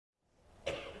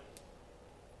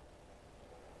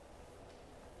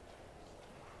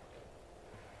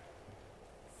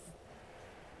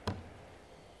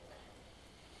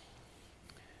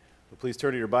Please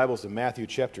turn to your Bibles to Matthew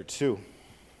chapter 2.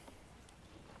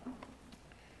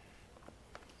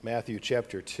 Matthew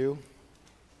chapter 2.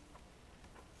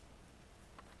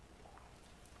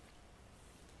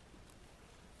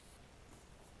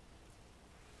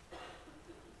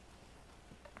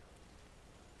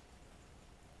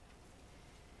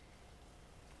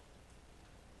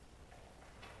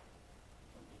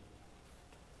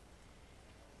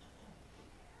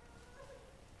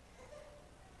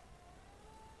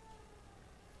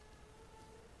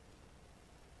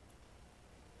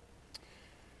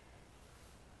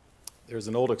 There's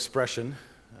an old expression,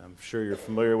 I'm sure you're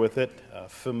familiar with it,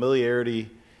 familiarity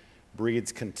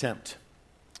breeds contempt,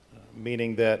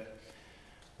 meaning that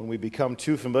when we become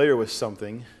too familiar with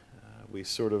something, we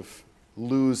sort of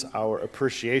lose our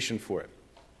appreciation for it.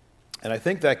 And I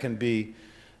think that can be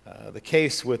the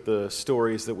case with the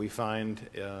stories that we find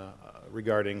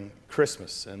regarding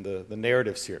Christmas and the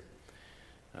narratives here.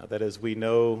 That is, we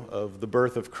know of the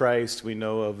birth of Christ, we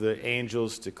know of the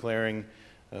angels declaring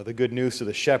the good news to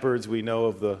the shepherds. We know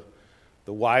of the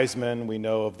wise men. We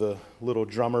know of the little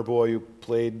drummer boy who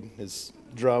played his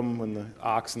drum when the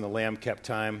ox and the lamb kept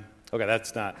time. Okay,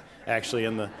 that's not actually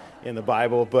in the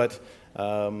Bible, but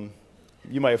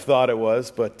you might have thought it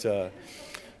was. But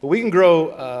we can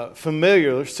grow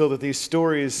familiar so that these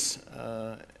stories,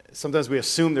 sometimes we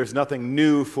assume there's nothing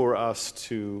new for us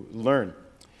to learn.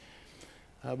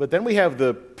 But then we have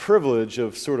the privilege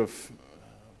of sort of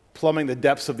plumbing the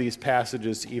depths of these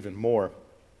passages even more.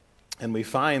 And we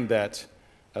find that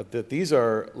these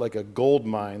are like a gold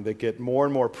mine that get more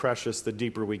and more precious the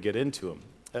deeper we get into them.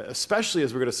 Especially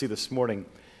as we're going to see this morning,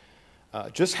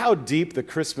 just how deep the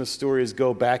Christmas stories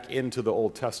go back into the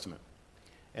Old Testament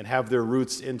and have their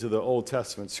roots into the Old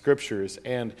Testament scriptures.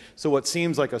 And so what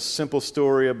seems like a simple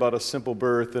story about a simple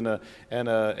birth and a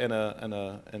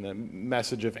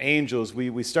message of angels,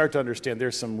 we start to understand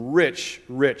there's some rich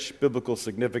biblical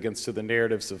significance to the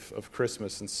narratives of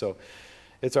Christmas. And so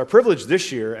it's our privilege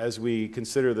this year as we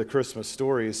consider the Christmas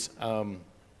stories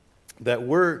that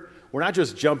we're not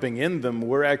just jumping in them,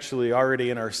 we're actually already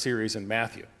in our series in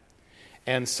Matthew.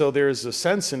 And so there's a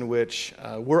sense in which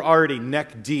we're already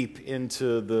neck deep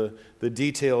into the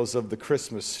details of the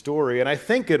Christmas story. And I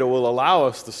think it will allow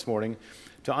us this morning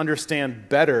to understand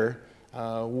better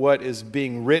what is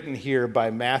being written here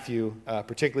by Matthew,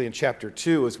 particularly in chapter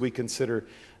 2, as we consider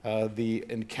the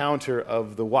encounter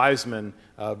of the wise men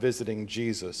visiting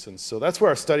Jesus. And so that's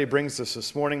where our study brings us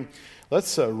this morning.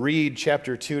 Let's read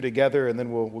chapter 2 together, and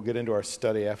then we'll get into our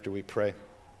study after we pray.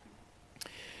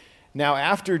 Now,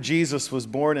 after Jesus was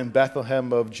born in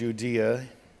Bethlehem of Judea,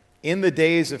 in the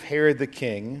days of Herod the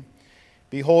king,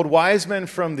 behold, wise men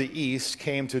from the east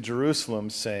came to Jerusalem,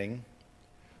 saying,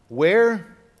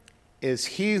 "Where is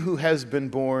he who has been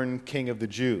born King of the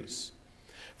Jews?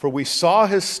 For we saw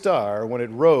his star when it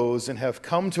rose and have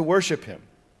come to worship him."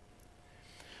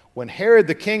 When Herod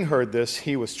the king heard this,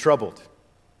 he was troubled,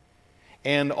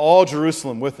 and all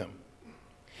Jerusalem with him.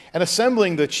 And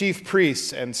assembling the chief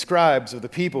priests and scribes of the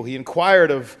people, he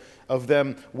inquired of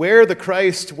them where the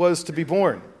Christ was to be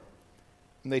born.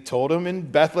 And they told him, "In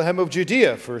Bethlehem of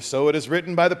Judea, for so it is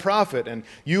written by the prophet, and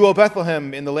you, O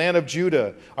Bethlehem, in the land of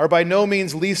Judah, are by no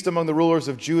means least among the rulers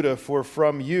of Judah, for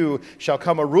from you shall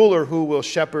come a ruler who will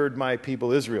shepherd my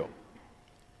people Israel."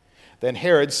 Then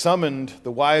Herod summoned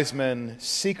the wise men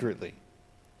secretly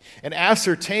and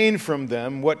ascertained from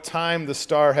them what time the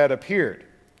star had appeared.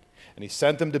 And he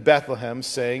sent them to Bethlehem,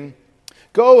 saying,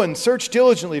 "Go and search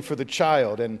diligently for the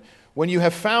child, and when you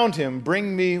have found him,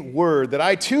 bring me word that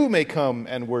I too may come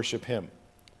and worship him."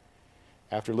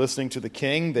 After listening to the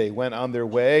king, they went on their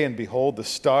way, and behold, the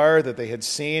star that they had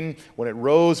seen when it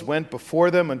rose went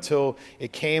before them until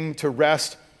it came to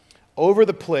rest over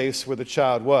the place where the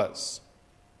child was.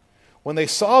 When they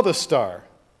saw the star,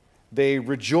 they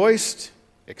rejoiced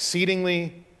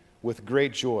exceedingly with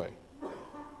great joy.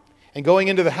 And going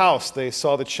into the house, they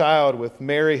saw the child with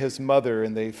Mary his mother,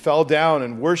 and they fell down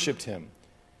and worshipped him.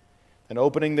 And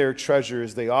opening their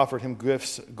treasures, they offered him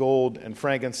gifts, gold and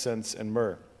frankincense and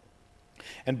myrrh.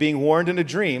 And being warned in a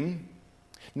dream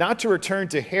not to return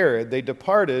to Herod, they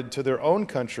departed to their own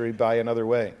country by another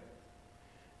way.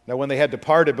 Now when they had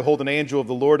departed, behold, an angel of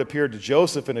the Lord appeared to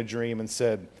Joseph in a dream and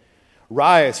said,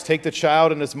 "Rise, take the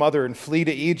child and his mother, and flee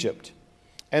to Egypt,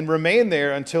 and remain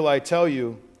there until I tell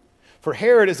you, for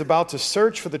Herod is about to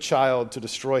search for the child to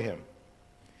destroy him."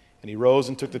 And he rose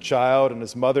and took the child and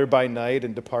his mother by night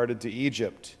and departed to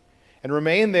Egypt, and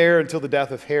remained there until the death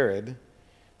of Herod.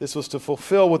 This was to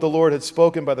fulfill what the Lord had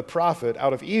spoken by the prophet,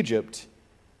 "Out of Egypt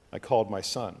I called my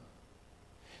son."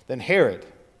 Then Herod,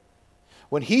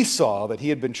 when he saw that he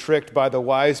had been tricked by the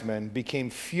wise men, became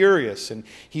furious, and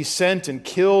he sent and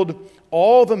killed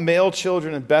all the male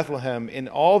children in Bethlehem in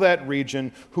all that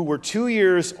region who were 2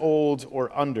 years old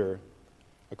or under,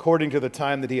 according to the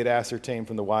time that he had ascertained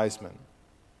from the wise men.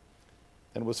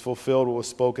 And was fulfilled what was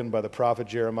spoken by the prophet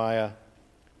Jeremiah.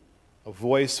 A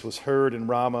voice was heard in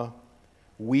Ramah,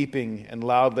 weeping and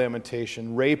loud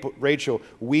lamentation. Rachel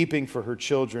weeping for her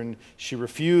children. She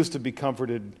refused to be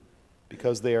comforted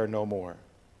because they are no more.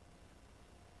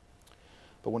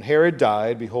 But when Herod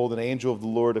died, behold, an angel of the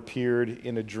Lord appeared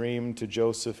in a dream to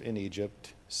Joseph in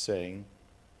Egypt, saying,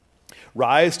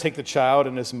 Rise, take the child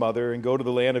and his mother, and go to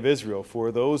the land of Israel,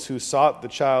 for those who sought the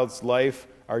child's life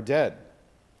are dead.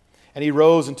 And he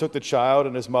rose and took the child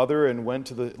and his mother and went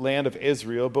to the land of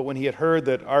Israel. But when he had heard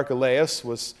that Archelaus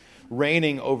was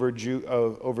reigning over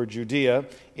Judea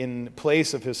in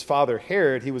place of his father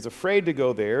Herod, he was afraid to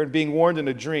go there, and being warned in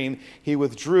a dream, he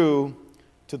withdrew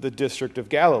to the district of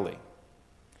Galilee.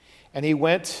 And he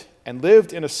went and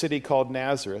lived in a city called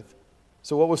Nazareth,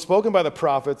 so what was spoken by the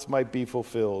prophets might be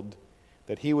fulfilled,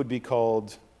 that he would be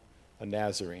called a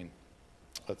Nazarene.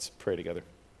 Let's pray together.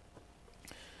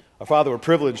 Our Father, we're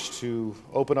privileged to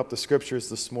open up the Scriptures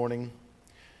this morning,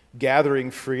 gathering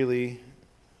freely,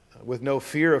 with no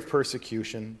fear of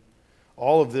persecution,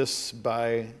 all of this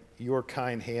by your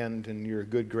kind hand and your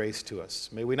good grace to us.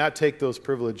 May we not take those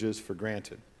privileges for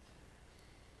granted.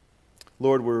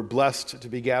 Lord, we're blessed to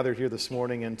be gathered here this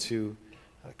morning and to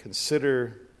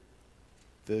consider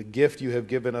the gift you have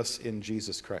given us in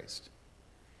Jesus Christ.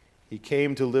 He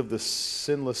came to live the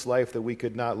sinless life that we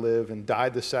could not live and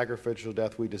died the sacrificial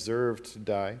death we deserved to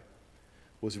die,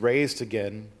 was raised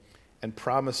again, and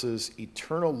promises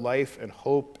eternal life and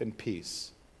hope and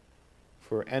peace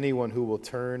for anyone who will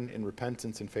turn in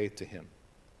repentance and faith to him.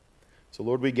 So,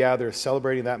 Lord, we gather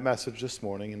celebrating that message this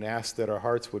morning and ask that our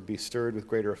hearts would be stirred with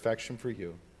greater affection for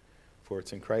you. For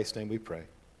it's in Christ's name we pray.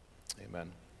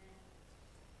 Amen.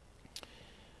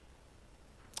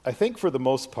 I think for the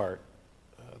most part,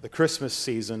 the Christmas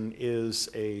season is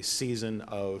a season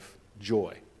of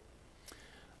joy.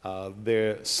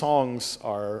 Their songs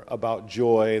are about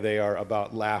joy, they are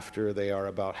about laughter, they are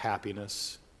about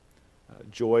happiness.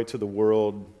 Joy to the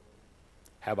world,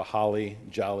 have a holly,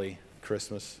 jolly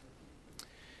Christmas.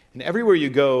 And everywhere you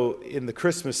go in the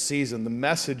Christmas season, the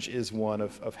message is one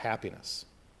of happiness.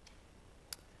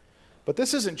 But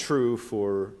this isn't true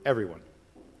for everyone.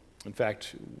 In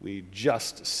fact, we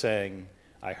just sang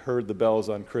I Heard the Bells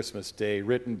on Christmas Day,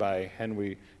 written by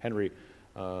Henry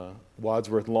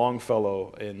Wadsworth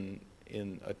Longfellow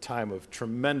in a time of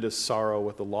tremendous sorrow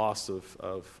with the loss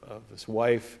of his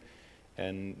wife,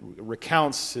 and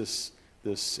recounts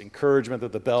this encouragement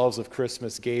that the bells of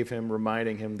Christmas gave him,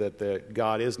 reminding him that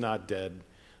God is not dead,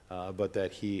 but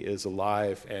that he is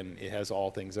alive and it has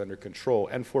all things under control.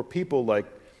 And for people like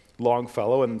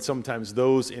Longfellow, and sometimes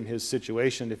those in his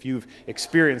situation, if you've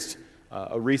experienced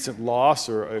a recent loss,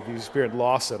 or if you've experienced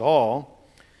loss at all,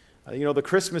 the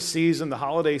Christmas season, the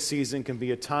holiday season can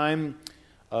be a time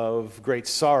of great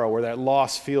sorrow where that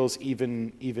loss feels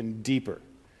even deeper.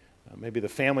 Maybe the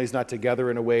family's not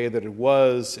together in a way that it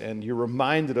was, and you're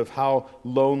reminded of how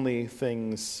lonely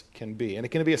things can be. And it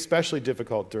can be especially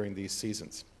difficult during these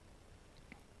seasons.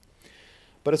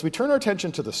 But as we turn our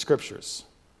attention to the Scriptures,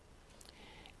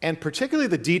 and particularly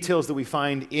the details that we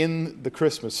find in the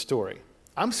Christmas story,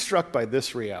 I'm struck by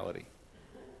this reality,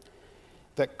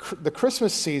 that the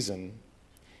Christmas season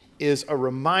is a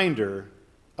reminder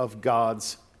of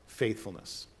God's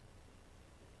faithfulness.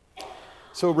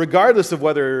 So regardless of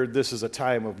whether this is a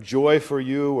time of joy for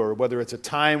you or whether it's a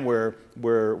time where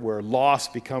loss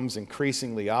becomes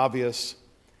increasingly obvious,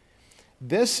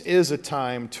 this is a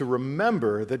time to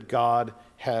remember that God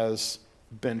has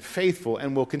been faithful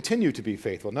and will continue to be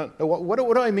faithful. Now, what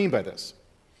do I mean by this?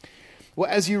 Well,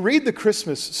 as you read the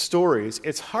Christmas stories,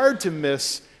 it's hard to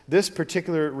miss this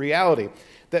particular reality,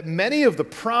 that many of the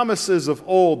promises of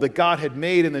old that God had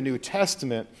made in the New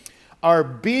Testament are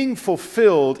being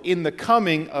fulfilled in the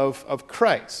coming of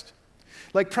Christ.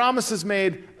 Like promises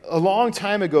made a long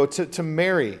time ago to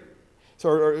Mary,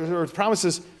 or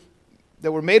promises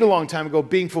that were made a long time ago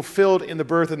being fulfilled in the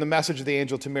birth and the message of the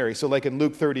angel to Mary. So like in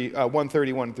Luke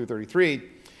 1:31 through 33,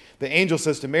 the angel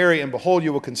says to Mary, "And behold,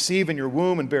 you will conceive in your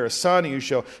womb and bear a son, and you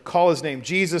shall call his name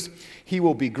Jesus. He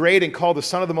will be great and called the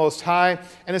Son of the Most High."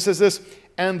 And it says this,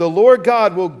 "And the Lord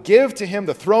God will give to him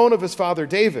the throne of his father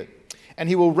David, and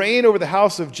he will reign over the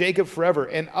house of Jacob forever,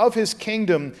 and of his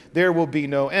kingdom there will be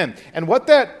no end." And what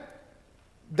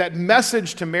that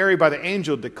message to Mary by the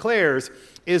angel declares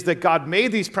is that God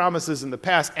made these promises in the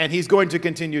past, and he's going to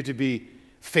continue to be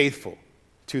faithful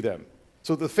to them.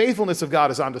 So the faithfulness of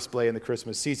God is on display in the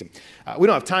Christmas season. We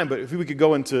don't have time, but if we could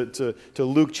go into to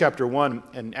Luke chapter 1,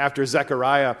 and after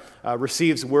Zechariah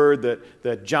receives word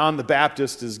that John the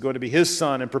Baptist is going to be his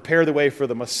son and prepare the way for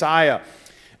the Messiah,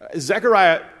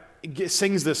 Zechariah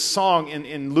sings this song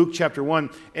in Luke chapter 1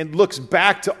 and looks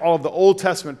back to all of the Old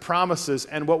Testament promises,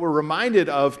 and what we're reminded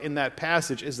of in that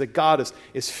passage is that God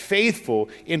is faithful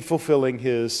in fulfilling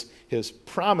his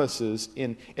promises,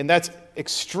 and that's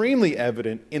extremely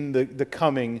evident in the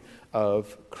coming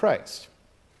of Christ.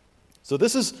 So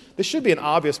this should be an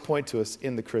obvious point to us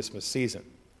in the Christmas season,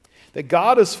 that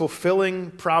God is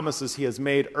fulfilling promises he has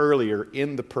made earlier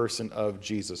in the person of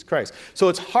Jesus Christ. So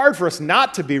it's hard for us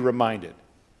not to be reminded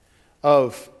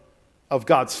of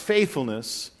God's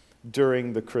faithfulness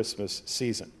during the Christmas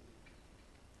season.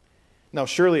 Now,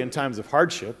 surely in times of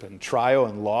hardship and trial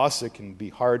and loss, it can be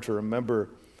hard to remember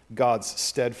God's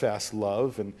steadfast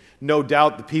love. And no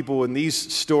doubt the people in these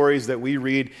stories that we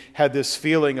read had this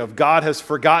feeling of God has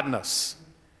forgotten us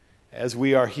as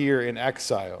we are here in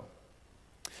exile.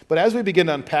 But as we begin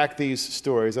to unpack these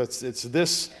stories, it's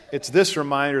this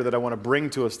reminder that I want to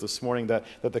bring to us this morning, that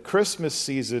the Christmas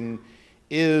season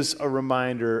is a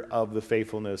reminder of the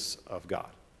faithfulness of God.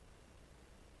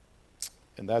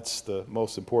 And that's the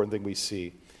most important thing we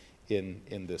see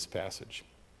in this passage.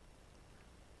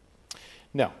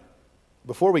 Now,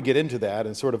 before we get into that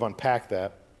and sort of unpack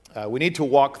that, we need to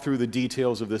walk through the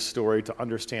details of this story to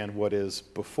understand what is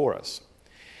before us.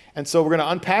 And so we're going to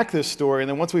unpack this story, and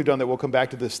then once we've done that, we'll come back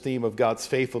to this theme of God's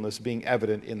faithfulness being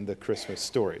evident in the Christmas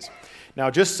stories. Now,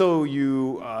 just so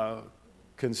you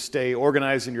can stay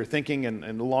organized in your thinking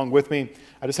and along with me,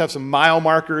 I just have some mile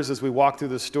markers as we walk through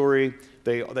the story.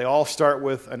 They all start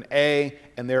with an A,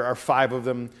 and there are 5 of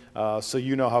them, so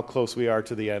you know how close we are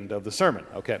to the end of the sermon.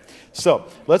 Okay, so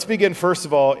let's begin first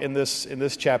of all in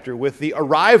this chapter with the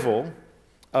arrival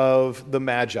of the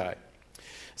Magi.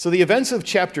 So the events of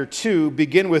chapter 2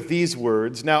 begin with these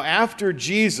words: "Now after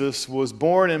Jesus was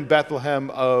born in Bethlehem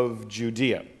of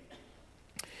Judea."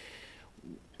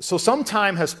 So some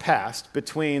time has passed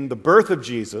between the birth of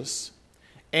Jesus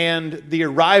and the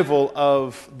arrival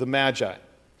of the Magi.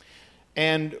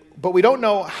 But we don't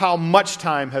know how much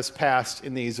time has passed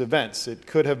in these events. It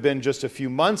could have been just a few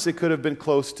months. It could have been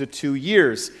close to 2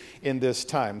 years in this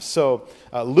time. So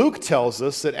Luke tells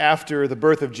us that after the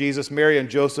birth of Jesus, Mary and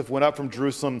Joseph went up from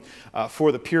Jerusalem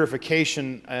for the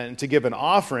purification and to give an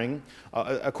offering.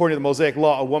 According to the Mosaic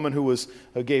law, a woman who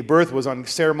gave birth was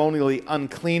ceremonially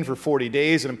unclean for 40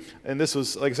 days. And this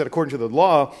was, like I said, according to the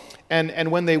law. And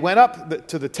when they went up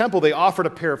to the temple, they offered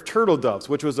a pair of turtle doves,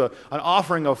 which was an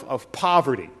offering of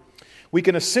poverty. We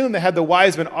can assume that had the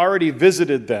wise men already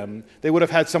visited them, they would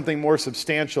have had something more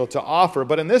substantial to offer.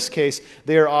 But in this case,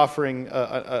 they are offering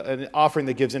an offering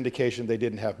that gives indication they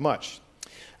didn't have much.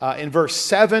 In verse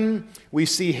 7, we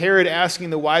see Herod asking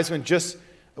the wise men just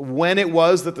when it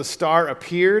was that the star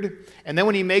appeared. And then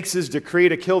when he makes his decree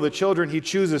to kill the children, he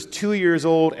chooses 2 years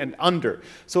old and under.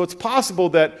 So it's possible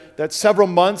that several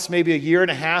months, maybe a year and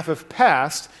a half, have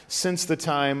passed since the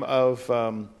time of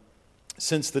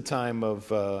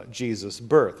Jesus'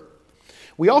 birth.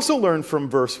 We also learn from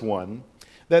verse 1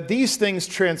 that these things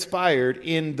transpired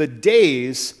in the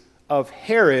days of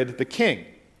Herod the king.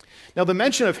 Now, the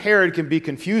mention of Herod can be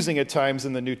confusing at times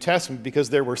in the New Testament because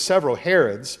there were several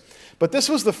Herods, but this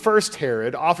was the first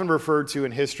Herod, often referred to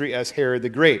in history as Herod the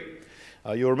Great.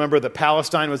 You'll remember that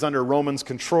Palestine was under Rome's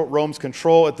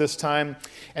control at this time,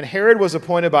 and Herod was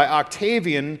appointed by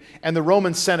Octavian and the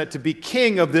Roman Senate to be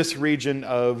king of this region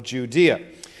of Judea.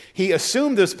 He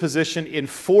assumed this position in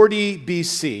 40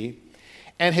 BC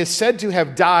and is said to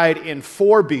have died in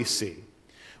 4 BC,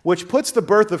 which puts the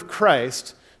birth of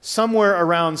Christ somewhere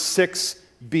around 6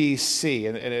 BC,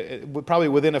 and it probably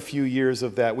within a few years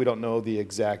of that. We don't know the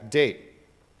exact date.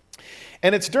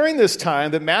 And it's during this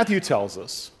time that Matthew tells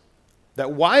us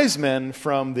that wise men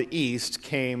from the east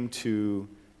came to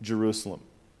Jerusalem.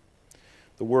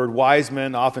 The word wise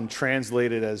men, often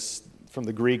translated as from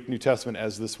the Greek New Testament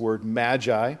as this word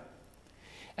magi.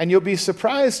 And you'll be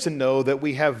surprised to know that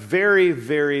we have very,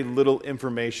 very little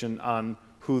information on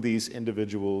who these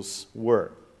individuals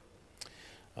were.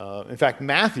 In fact,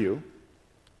 Matthew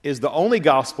is the only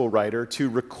gospel writer to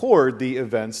record the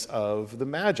events of the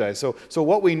Magi. So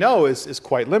what we know is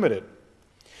quite limited.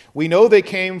 We know they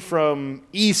came from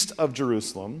east of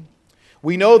Jerusalem.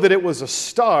 We know that it was a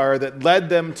star that led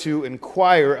them to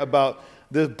inquire about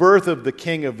the birth of the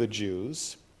King of the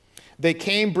Jews. They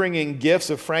came bringing gifts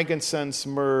of frankincense,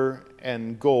 myrrh,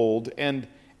 and gold, and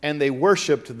they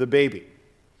worshipped the baby.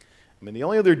 I mean, the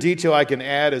only other detail I can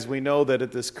add is we know that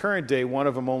at this current day, one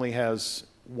of them only has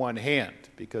one hand,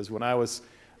 because when I was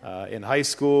In high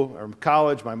school or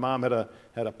college, my mom had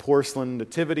a porcelain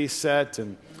nativity set,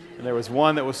 and there was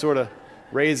one that was sort of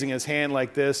raising his hand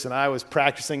like this, and I was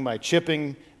practicing my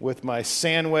chipping with my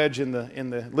sand wedge in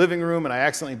the living room, and I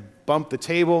accidentally bumped the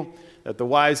table that the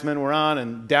wise men were on,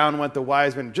 and down went the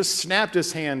wise man, just snapped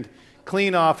his hand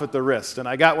clean off at the wrist. And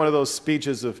I got one of those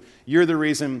speeches of, "You're the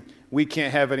reason we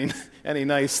can't have any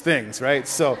nice things," right?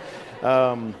 So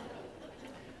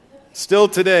still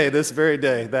today, this very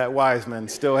day, that wise man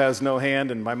still has no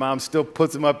hand, and my mom still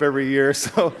puts him up every year.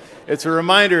 So it's a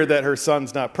reminder that her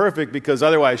son's not perfect, because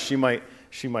otherwise she might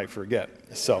forget.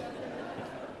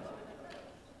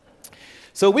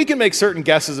 So we can make certain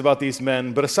guesses about these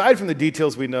men, but aside from the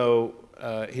details we know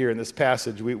here in this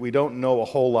passage, we don't know a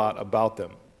whole lot about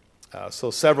them.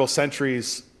 So several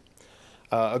centuries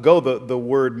ago, the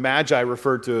word magi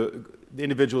referred to the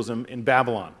individuals in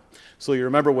Babylon. So you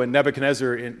remember when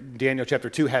Nebuchadnezzar in Daniel chapter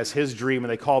 2 has his dream,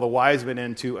 and they call the wise men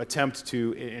in to attempt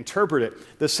to interpret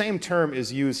it. The same term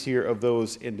is used here of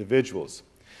those individuals.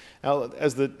 Now,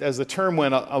 as the term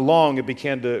went along, it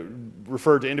began to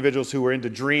refer to individuals who were into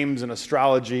dreams and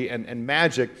astrology and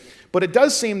magic. But it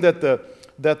does seem that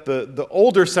the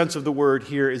older sense of the word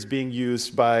here is being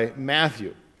used by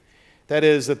Matthew. That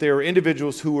is, that there were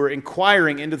individuals who were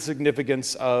inquiring into the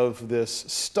significance of this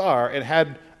star and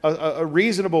had a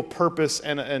reasonable purpose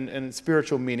and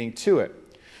spiritual meaning to it.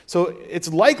 So it's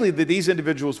likely that these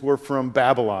individuals were from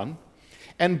Babylon,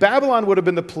 and Babylon would have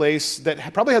been the place that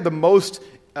probably had the most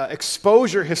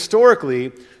exposure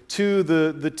historically to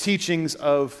the teachings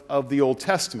of the Old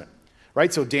Testament.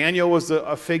 Right? So Daniel was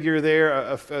a figure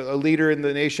there, a leader in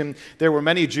the nation. There were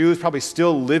many Jews probably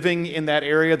still living in that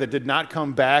area that did not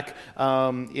come back after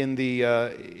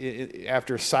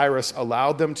Cyrus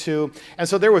allowed them to. And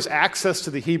so there was access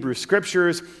to the Hebrew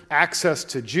Scriptures, access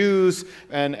to Jews,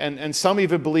 and some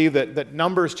even believe that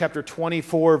Numbers chapter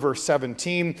 24, verse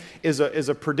 17 is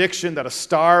a prediction that a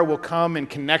star will come in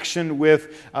connection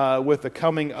with the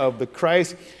coming of the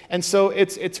Christ. And so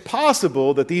it's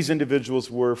possible that these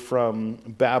individuals were from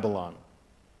Babylon.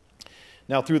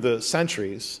 Now, through the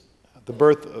centuries,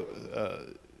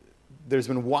 there's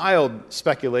been wild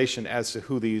speculation as to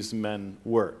who these men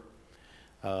were.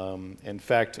 In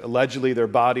fact, allegedly their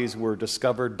bodies were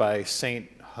discovered by Saint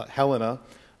Helena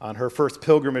on her first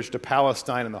pilgrimage to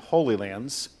Palestine and the Holy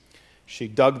Lands. She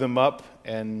dug them up,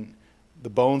 and the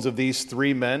bones of these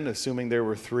three men, assuming there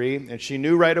were three, and she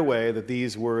knew right away that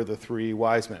these were the three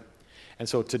wise men. And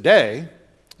so today,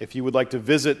 if you would like to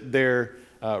visit their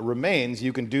remains,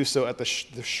 you can do so at the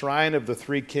Shrine of the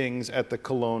Three Kings at the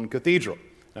Cologne Cathedral.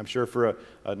 I'm sure for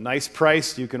a nice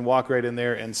price, you can walk right in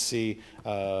there and see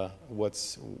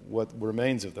what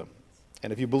remains of them.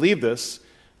 And if you believe this,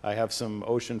 I have some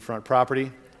oceanfront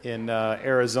property in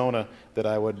Arizona that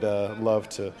I would love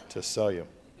to sell you.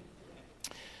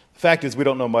 The fact is, we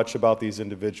don't know much about these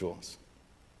individuals.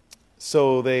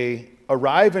 So they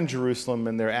arrive in Jerusalem,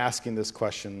 and they're asking this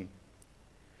question: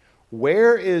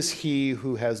 where is he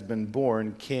who has been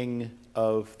born King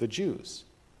of the Jews?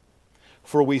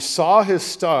 For we saw his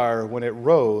star when it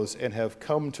rose and have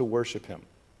come to worship him.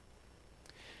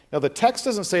 Now, the text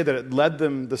doesn't say that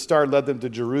the star led them to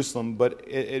Jerusalem, but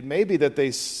it may be that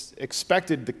they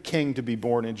expected the king to be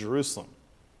born in Jerusalem.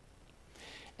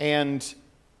 And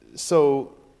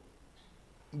so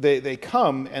they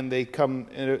come, and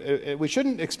we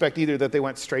shouldn't expect either that they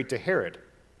went straight to Herod.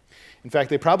 In fact,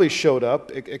 they probably showed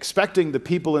up expecting the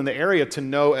people in the area to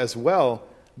know as well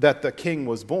that the king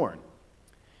was born.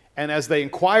 And as they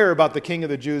inquire about the king of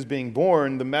the Jews being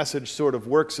born, the message sort of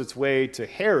works its way to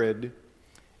Herod,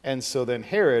 and so then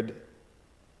Herod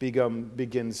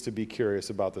begins to be curious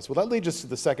about this. Well, that leads us to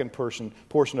the second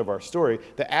portion of our story,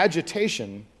 the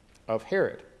agitation of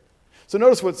Herod. So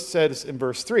notice what it says in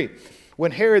verse 3.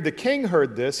 When Herod the king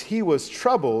heard this, he was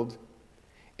troubled,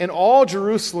 and all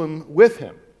Jerusalem with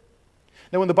him.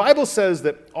 Now, when the Bible says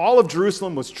that all of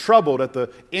Jerusalem was troubled at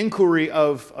the inquiry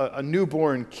of a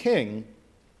newborn king,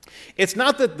 it's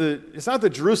not that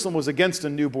Jerusalem was against a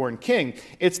newborn king.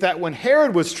 It's that when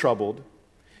Herod was troubled,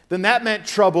 then that meant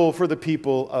trouble for the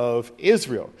people of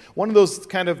Israel. One of those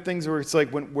kind of things where it's like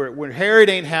when Herod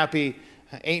ain't happy,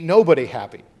 ain't nobody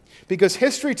happy. Because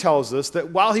history tells us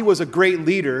that while he was a great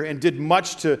leader and did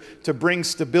much to bring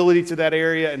stability to that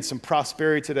area and some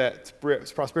prosperity to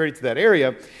that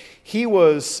area, he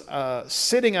was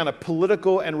sitting on a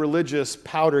political and religious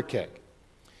powder keg.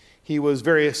 He was a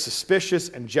very suspicious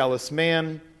and jealous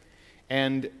man.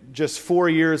 And just 4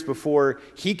 years before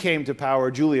he came to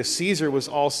power, Julius Caesar was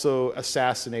also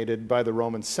assassinated by the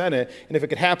Roman Senate. And if it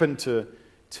could happen to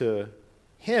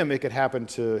him, it could happen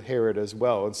to Herod as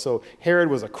well. And so Herod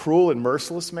was a cruel and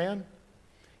merciless man.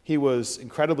 He was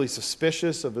incredibly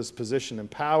suspicious of his position and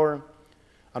power.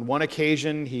 On one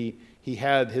occasion, he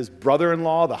had his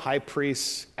brother-in-law, the high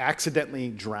priest, accidentally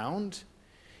drowned.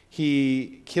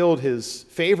 He killed his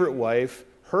favorite wife,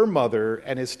 her mother,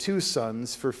 and his 2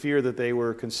 sons for fear that they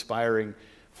were conspiring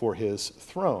for his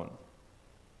throne.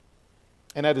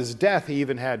 And at his death, he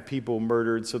even had people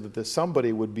murdered so that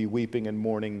somebody would be weeping and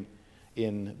mourning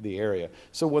in the area.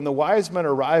 So when the wise men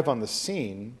arrive on the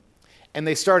scene and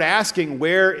they start asking,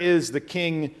 where is the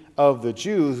king of the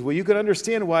Jews? Well, you can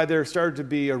understand why there started to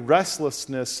be a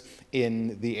restlessness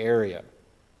in the area.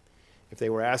 If they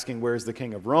were asking, where's the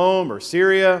king of Rome or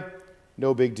Syria?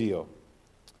 No big deal.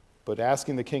 But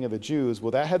asking the king of the Jews,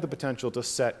 well, that had the potential to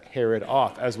set Herod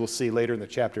off. As we'll see later in the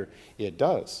chapter, it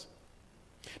does.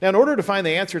 Now, in order to find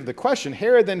the answer to the question,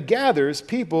 Herod then gathers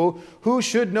people who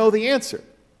should know the answer.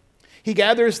 He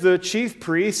gathers the chief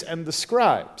priests and the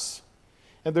scribes.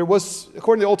 And there was,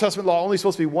 according to the Old Testament law, only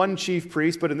supposed to be one chief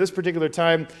priest, but in this particular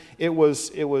time, it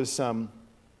was an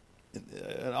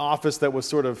office that was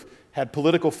sort of had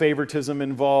political favoritism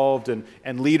involved,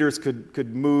 and leaders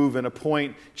could move and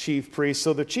appoint chief priests.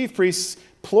 So the chief priests,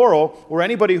 plural, were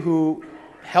anybody who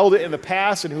held it in the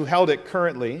past and who held it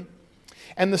currently.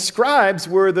 And the scribes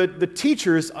were the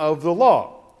teachers of the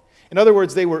law. In other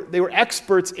words, they were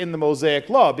experts in the Mosaic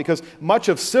law because much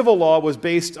of civil law was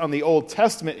based on the Old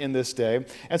Testament in this day.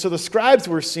 And so the scribes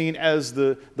were seen as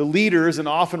the leaders and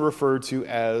often referred to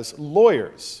as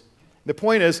lawyers. The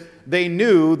point is, they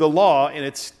knew the law in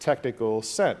its technical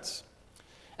sense.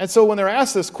 And so when they're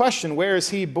asked this question, where is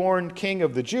he born king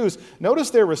of the Jews?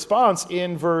 Notice their response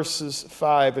in verses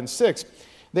 5 and 6.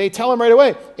 They tell him right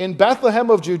away, in Bethlehem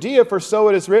of Judea, for so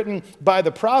it is written by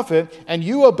the prophet, and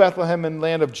you, O Bethlehem in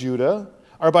land of Judah,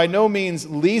 are by no means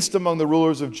least among the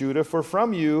rulers of Judah, for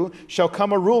from you shall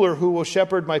come a ruler who will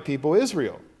shepherd my people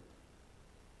Israel.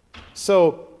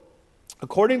 So,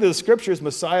 according to the scriptures,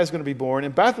 Messiah is going to be born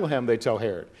in Bethlehem, they tell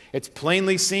Herod. It's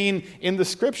plainly seen in the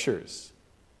scriptures.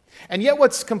 And yet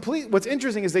what's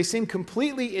interesting is they seem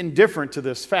completely indifferent to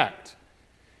this fact.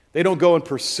 They don't go and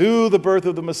pursue the birth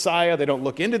of the Messiah. They don't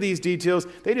look into these details.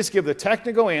 They just give the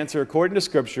technical answer according to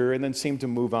Scripture and then seem to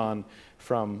move on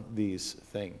from these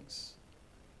things.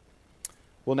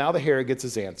 Well, now the Herod gets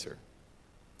his answer.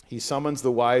 He summons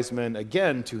the wise men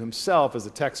again to himself, as the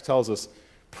text tells us,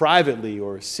 privately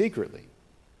or secretly.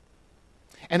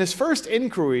 And his first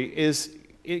inquiry is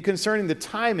concerning the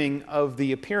timing of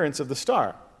the appearance of the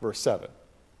star, verse 7.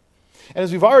 And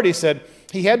as we've already said,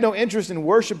 he had no interest in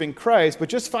worshiping Christ, but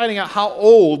just finding out how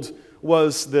old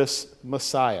was this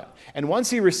Messiah. And once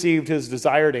he received his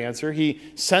desired answer, he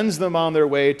sends them on their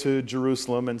way to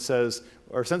Jerusalem and says,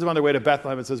 or sends them on their way to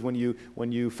Bethlehem and says, when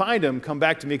you find him, come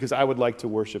back to me because I would like to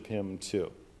worship him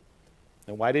too.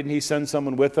 And why didn't he send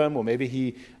someone with them? Well, maybe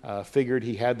he figured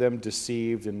he had them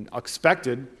deceived and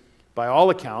expected, by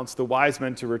all accounts, the wise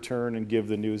men to return and give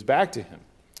the news back to him.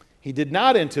 He did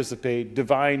not anticipate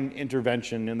divine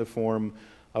intervention in the form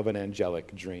of an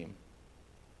angelic dream.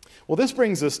 Well, this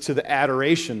brings us to the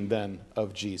adoration then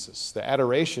of Jesus, the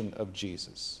adoration of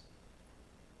Jesus.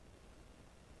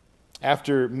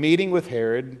 After meeting with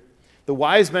Herod, the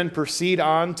wise men proceed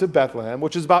on to Bethlehem,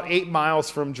 which is about 8 miles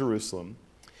from Jerusalem.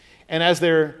 And as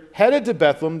they're headed to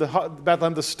Bethlehem,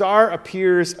 the star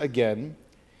appears again.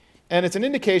 And it's an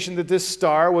indication that this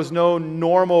star was no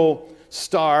normal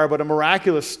star, but a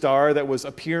miraculous star that was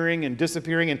appearing and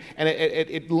disappearing, and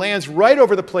it lands right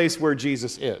over the place where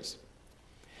Jesus is.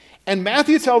 And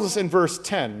Matthew tells us in verse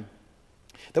 10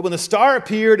 that when the star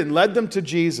appeared and led them to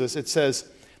Jesus, it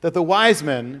says that the wise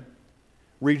men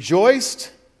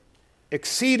rejoiced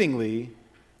exceedingly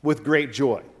with great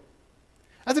joy.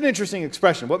 That's an interesting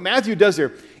expression. What Matthew does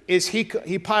here is he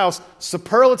piles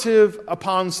superlative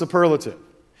upon superlative.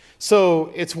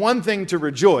 So it's one thing to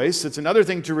rejoice. It's another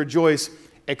thing to rejoice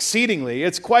exceedingly.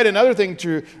 It's quite another thing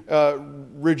to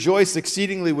rejoice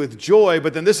exceedingly with joy,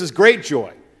 but then this is great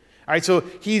joy. All right, so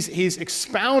he's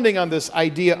expounding on this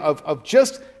idea of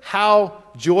just how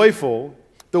joyful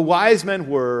the wise men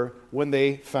were when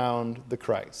they found the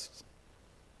Christ.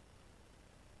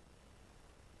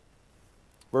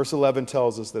 Verse 11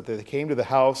 tells us that they came to the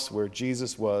house where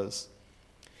Jesus was.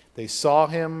 They saw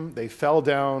him, they fell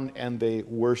down, and they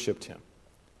worshiped him.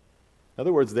 In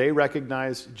other words, they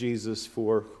recognized Jesus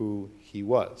for who he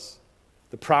was,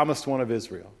 the promised one of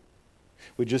Israel.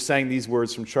 We just sang these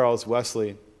words from Charles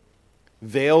Wesley.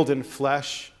 Veiled in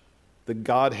flesh, the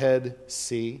Godhead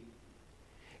see.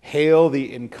 Hail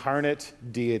the incarnate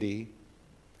deity,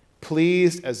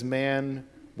 pleased as man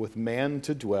with man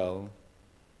to dwell.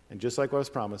 And just like what was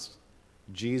promised,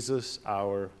 Jesus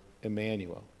our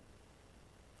Emmanuel.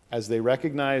 as they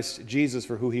recognized Jesus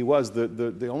for who he was,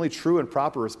 the only true and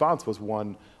proper response was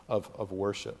one of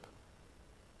worship.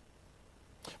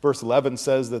 Verse 11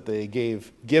 says that they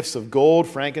gave gifts of gold,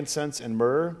 frankincense, and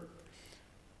myrrh,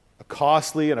 a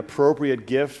costly and appropriate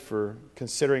gift for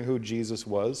considering who Jesus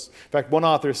was. In fact, one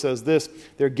author says this: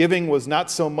 their giving was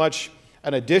not so much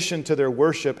an addition to their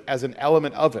worship as an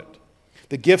element of it.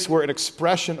 The gifts were an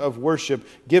expression of worship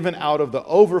given out of the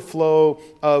overflow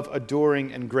of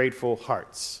adoring and grateful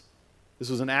hearts. This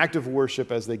was an act of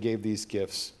worship as they gave these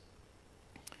gifts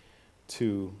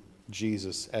to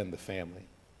Jesus and the family.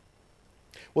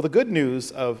 Well, the good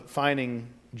news of finding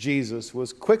Jesus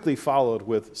was quickly followed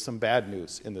with some bad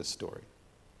news in this story.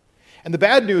 And the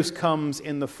bad news comes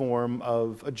in the form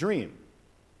of a dream.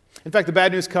 In fact, the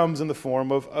bad news comes in the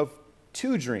form of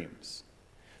two dreams.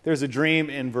 There's a dream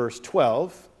in verse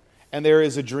 12, and there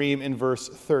is a dream in verse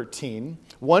 13,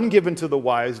 one given to the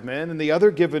wise men and the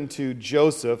other given to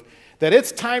Joseph, that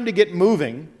it's time to get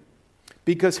moving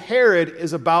because Herod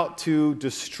is about to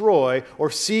destroy or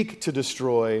seek to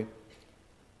destroy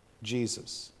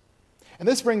Jesus. And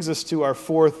this brings us to our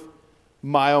fourth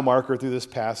mile marker through this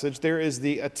passage. There is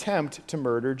the attempt to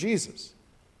murder Jesus.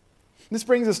 This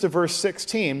brings us to verse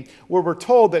 16, where we're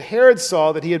told that Herod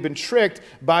saw that he had been tricked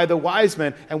by the wise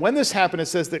men. And when this happened, it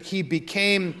says that he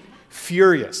became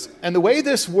furious. And the way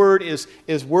this word is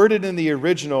worded in the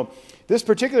original, this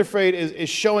particular phrase is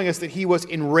showing us that he was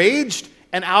enraged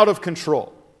and out of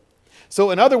control.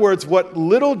 So in other words, what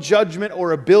little judgment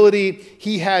or ability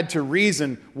he had to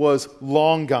reason was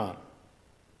long gone.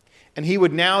 And he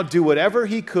would now do whatever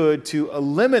he could to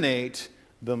eliminate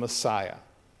the Messiah.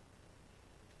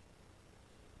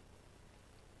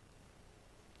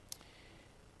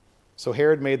 So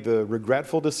Herod made the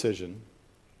regretful decision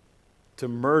to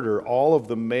murder all of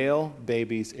the male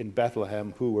babies in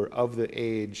Bethlehem who were of the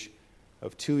age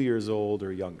of 2 years old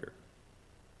or younger.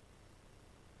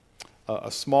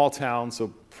 A small town,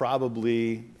 so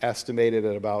probably estimated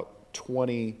at about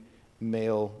 20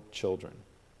 male children.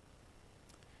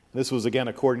 This was, again,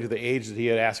 according to the age that he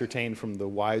had ascertained from the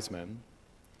wise men.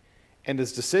 And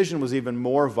his decision was even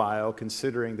more vile,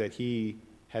 considering that he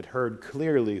had heard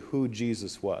clearly who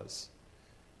Jesus was.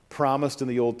 Promised in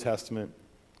the Old Testament,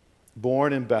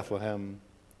 born in Bethlehem,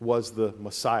 was the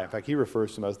Messiah. In fact, he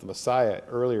refers to him as the Messiah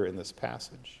earlier in this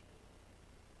passage.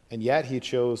 And yet he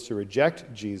chose to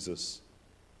reject Jesus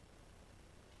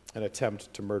and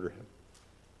attempt to murder him.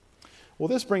 Well,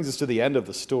 this brings us to the end of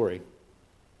the story,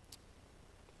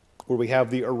 where we have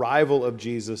the arrival of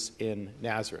Jesus in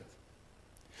Nazareth.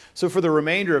 So for the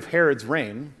remainder of Herod's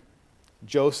reign,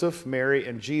 Joseph, Mary,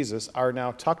 and Jesus are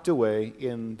now tucked away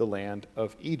in the land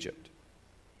of Egypt.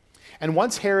 And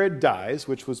once Herod dies,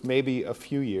 which was maybe a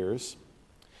few years,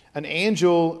 an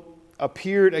angel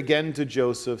appeared again to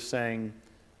Joseph saying,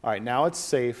 all right, now it's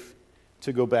safe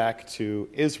to go back to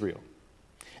Israel.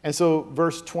 And so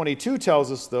verse 22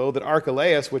 tells us, though, that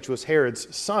Archelaus, which was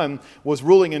Herod's son, was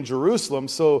ruling in Jerusalem.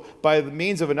 So by the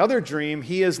means of another dream,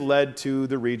 he is led to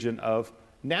the region of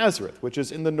Nazareth, which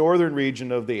is in the northern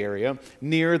region of the area,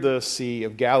 near the Sea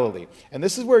of Galilee. And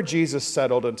this is where Jesus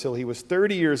settled until he was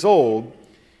 30 years old,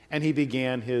 and he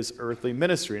began his earthly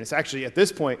ministry. And it's actually at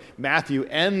this point, Matthew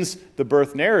ends the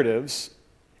birth narratives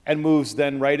and moves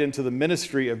then right into the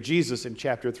ministry of Jesus in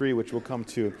chapter 3, which we'll come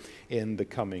to in the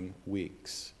coming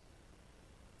weeks.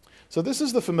 So this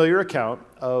is the familiar account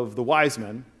of the wise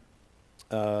men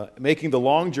making the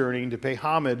long journey to pay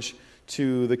homage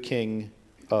to the King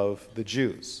of the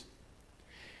Jews.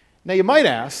 Now you might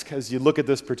ask, as you look at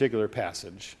this particular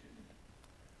passage,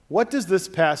 what does this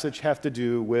passage have to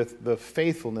do with the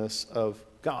faithfulness of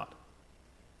God?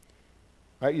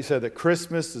 Right? You said that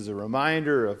Christmas is a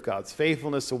reminder of God's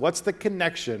faithfulness. So what's the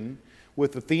connection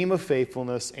with the theme of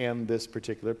faithfulness and this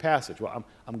particular passage? Well,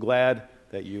 I'm glad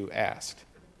that you asked.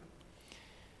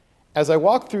 As I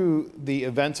walk through the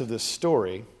events of this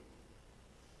story,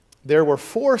 there were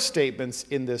 4 statements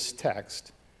in this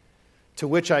text to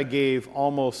which I gave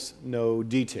almost no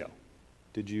detail.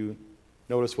 Did you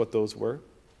notice what those were?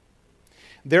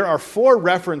 There are 4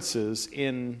 references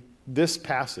in this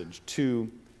passage to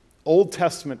Old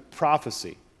Testament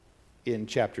prophecy in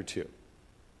chapter 2.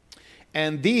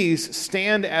 And these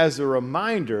stand as a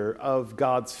reminder of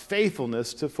God's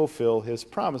faithfulness to fulfill his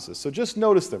promises. So just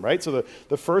notice them, right? So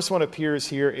the first one appears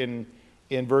here in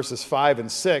verses 5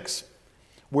 and 6,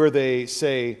 where they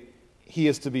say, he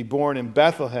is to be born in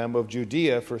Bethlehem of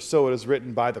Judea, for so it is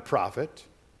written by the prophet.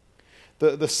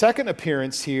 The second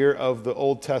appearance here of the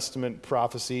Old Testament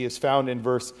prophecy is found in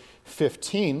verse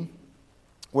 15,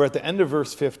 where at the end of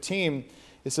verse 15,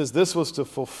 it says, this was to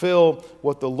fulfill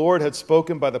what the Lord had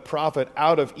spoken by the prophet,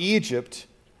 out of Egypt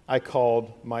I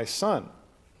called my son.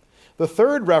 The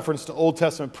third reference to Old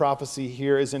Testament prophecy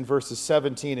here is in verses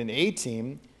 17 and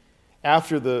 18.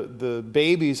 After the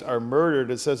babies are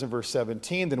murdered, it says in verse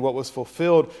 17, then what was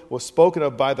fulfilled was spoken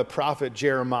of by the prophet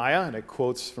Jeremiah, and it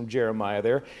quotes from Jeremiah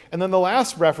there. And then the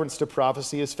last reference to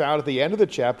prophecy is found at the end of the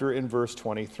chapter in verse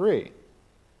 23.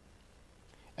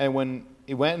 And when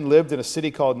he went and lived in a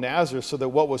city called Nazareth, so that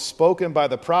what was spoken by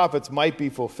the prophets might be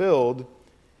fulfilled,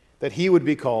 that he would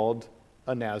be called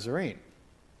a Nazarene.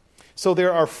 So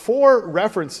there are 4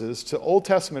 references to Old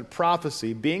Testament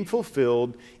prophecy being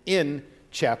fulfilled in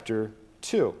chapter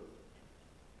 2.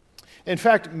 In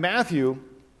fact, Matthew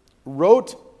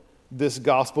wrote this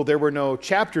gospel. There were no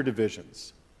chapter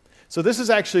divisions. So this is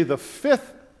actually the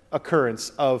 5th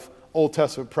occurrence of Old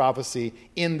Testament prophecy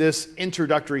in this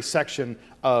introductory section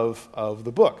of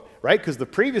the book, right? Because the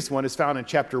previous one is found in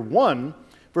chapter 1,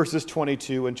 verses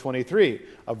 22 and 23.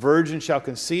 A virgin shall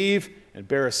conceive and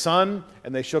bear a son,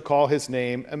 and they shall call his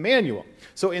name Emmanuel.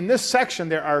 So in this section,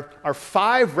 there are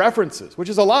 5 references, which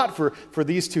is a lot for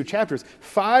these 2 chapters,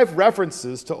 5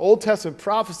 references to Old Testament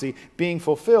prophecy being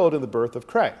fulfilled in the birth of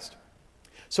Christ.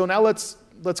 So now let's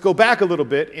go back a little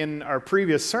bit in our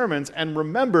previous sermons and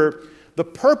remember the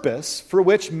purpose for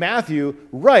which Matthew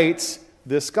writes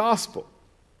this gospel.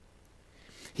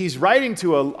 He's writing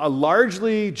to a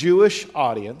largely Jewish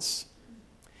audience,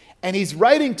 and he's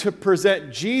writing to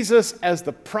present Jesus as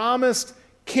the promised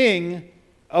king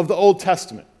of the Old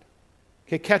Testament.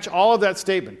 Okay, catch all of that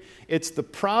statement. It's the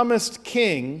promised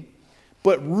king,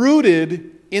 but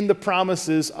rooted in the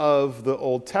promises of the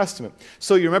Old Testament.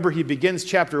 So you remember he begins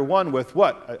chapter 1 with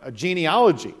what? A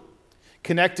genealogy,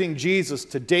 connecting Jesus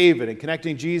to David and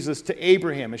connecting Jesus to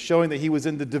Abraham and showing that he was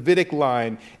in the Davidic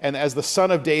line and as the son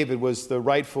of David was the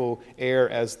rightful heir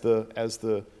as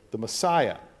the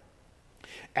Messiah.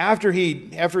 After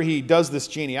he does this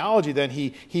genealogy, then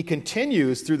he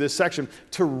continues through this section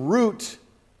to root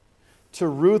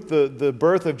the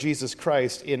birth of Jesus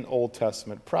Christ in Old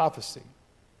Testament prophecy.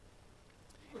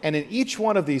 And in each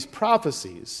one of these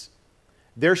prophecies,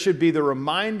 there should be the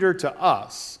reminder to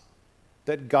us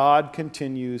that God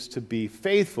continues to be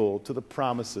faithful to the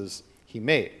promises he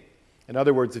made. In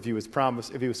other words, if he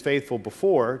was faithful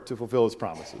before to fulfill his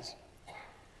promises,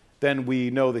 then we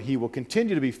know that he will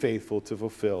continue to be faithful to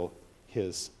fulfill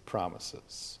his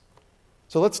promises.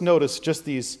 So let's notice just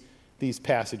these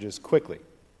passages quickly.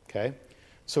 Okay?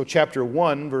 So chapter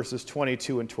 1, verses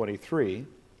 22 and 23,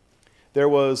 there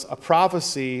was a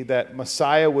prophecy that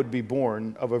Messiah would be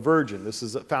born of a virgin. This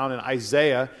is found in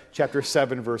Isaiah chapter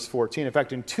 7, verse 14. In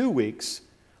fact, in 2 weeks,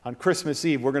 on Christmas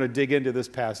Eve, we're going to dig into this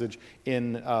passage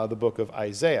in the book of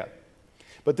Isaiah.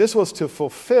 But this was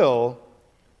fulfilled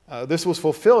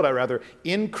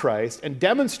in Christ and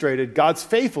demonstrated God's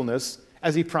faithfulness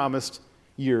as he promised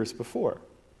years before.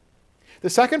 The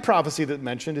second prophecy that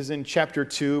mentioned is in chapter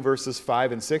 2, verses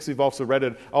 5 and 6. We've also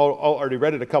already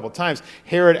read it a couple times.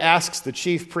 Herod asks the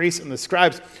chief priests and the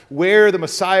scribes where the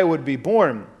Messiah would be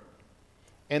born.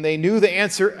 And they knew the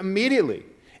answer immediately.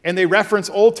 And they reference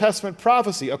Old Testament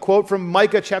prophecy, a quote from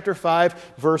Micah chapter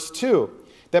 5, verse 2,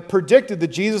 that predicted that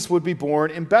Jesus would be born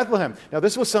in Bethlehem. Now,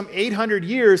 this was some 800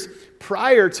 years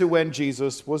prior to when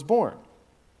Jesus was born.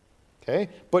 Okay?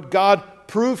 But God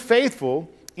proved faithful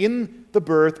in the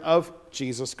birth of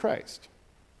Jesus Christ.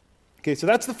 Okay, so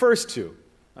that's the first 2.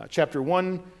 Chapter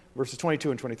 1, verses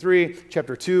 22 and 23.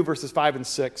 Chapter 2, verses 5 and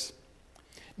 6.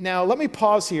 Now, let me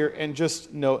pause here and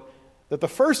just note that the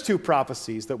first 2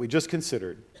 prophecies that we just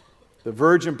considered, the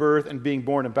virgin birth and being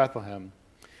born in Bethlehem,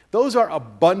 those are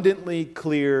abundantly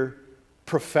clear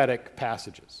prophetic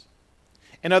passages.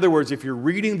 In other words, if you're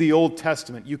reading the Old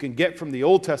Testament, you can get from the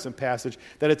Old Testament passage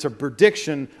that it's a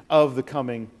prediction of the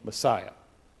coming Messiah.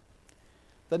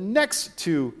 The next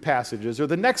 2 passages, or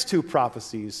the next 2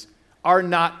 prophecies, are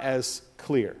not as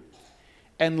clear.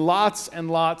 And lots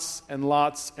and lots and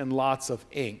lots and lots of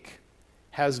ink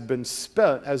has been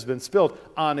spilled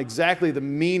on exactly the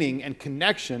meaning and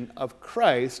connection of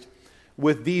Christ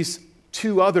with these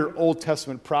 2 other Old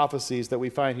Testament prophecies that we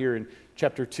find here in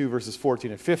chapter 2, verses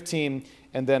 14 and 15,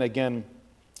 and then again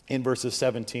in verses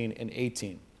 17 and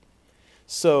 18.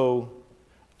 So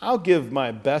I'll give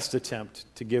my best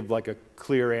attempt to give like a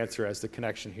clear answer as the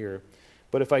connection here.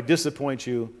 But if I disappoint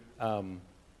you,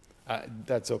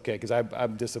 that's okay, because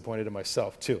I'm disappointed in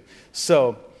myself too.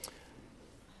 So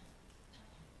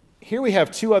here we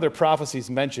have 2 other prophecies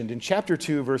mentioned in chapter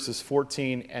 2, verses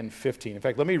 14 and 15. In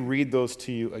fact, let me read those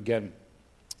to you again.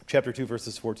 Chapter 2,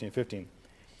 verses 14 and 15.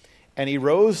 And he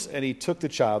rose and he took the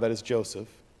child, that is Joseph,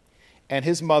 and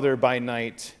his mother by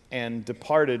night, and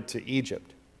departed to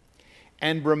Egypt,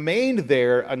 and remained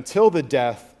there until the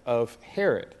death of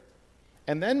Herod.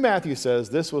 And then Matthew says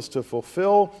this was to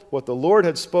fulfill what the Lord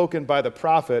had spoken by the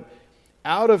prophet,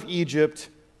 "Out of Egypt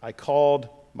I called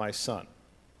my son."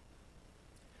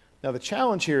 Now the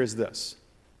challenge here is this.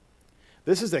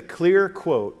 This is a clear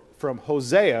quote from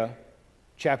Hosea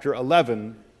chapter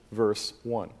 11, verse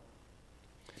 1.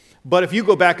 But if you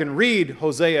go back and read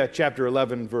Hosea chapter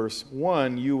 11, verse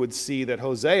 1, you would see that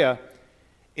Hosea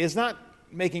is not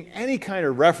making any kind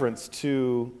of reference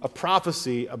to a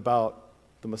prophecy about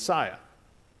the Messiah.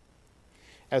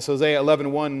 As Hosea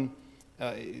 11:1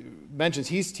 mentions,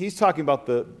 he's talking about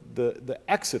the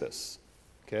Exodus,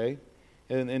 okay,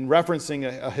 and referencing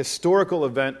a historical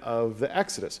event of the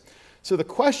Exodus. So the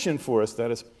question for us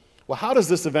then is, well, how does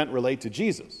this event relate to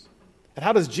Jesus? And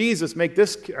how does Jesus make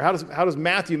this, or how does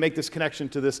Matthew make this connection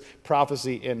to this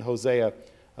prophecy in Hosea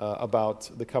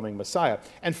about the coming Messiah?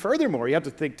 And furthermore, you have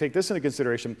to take this into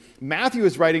consideration. Matthew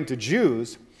is writing to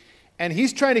Jews, and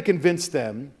he's trying to convince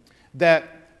them that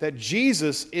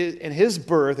Jesus in his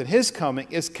birth and his coming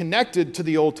is connected to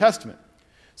the Old Testament.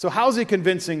 So how is he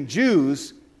convincing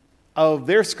Jews of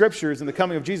their scriptures and the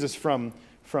coming of Jesus from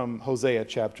Hosea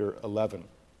chapter 11?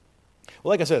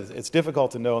 Well, like I said, it's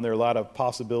difficult to know, and there are a lot of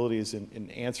possibilities in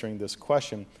answering this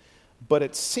question. But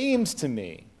it seems to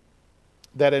me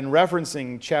that in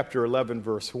referencing chapter 11,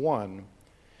 verse 1,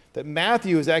 that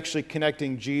Matthew is actually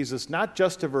connecting Jesus not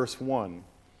just to verse 1,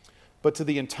 but to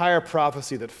the entire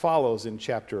prophecy that follows in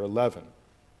chapter 11.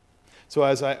 So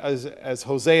as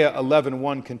Hosea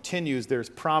 11:1 continues, there's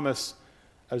promise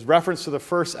as reference to the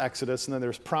first Exodus, and then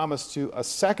there's promise to a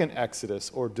second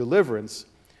Exodus or deliverance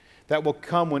that will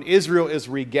come when Israel is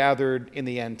regathered in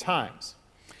the end times.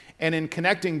 And in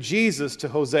connecting Jesus to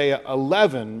Hosea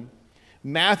 11,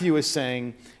 Matthew is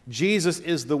saying Jesus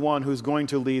is the one who's going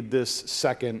to lead this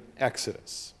second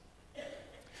Exodus.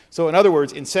 So in other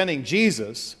words, in sending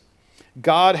Jesus,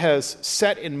 God has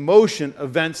set in motion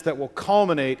events that will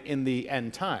culminate in the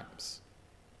end times,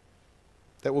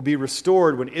 that will be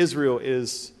restored when Israel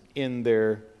is in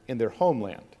their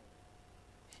homeland.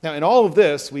 Now, in all of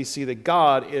this, we see that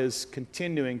God is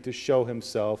continuing to show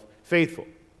himself faithful.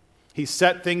 He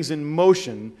set things in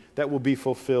motion that will be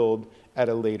fulfilled at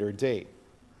a later date.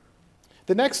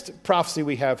 The next prophecy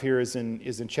we have here is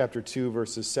in chapter 2,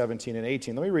 verses 17 and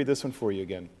 18. Let me read this one for you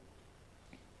again.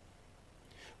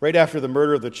 Right after the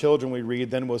murder of the children, we read,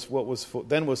 then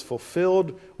was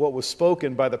fulfilled what was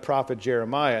spoken by the prophet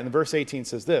Jeremiah. And verse 18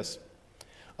 says this,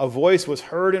 "A voice was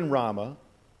heard in Ramah,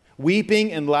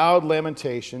 weeping and loud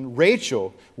lamentation,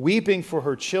 Rachel weeping for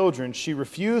her children. She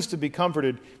refused to be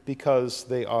comforted because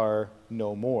they are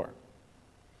no more."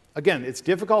 Again, it's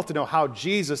difficult to know how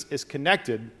Jesus is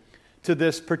connected to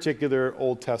this particular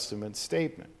Old Testament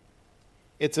statement.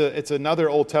 It's another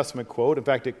Old Testament quote. In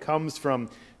fact, it comes from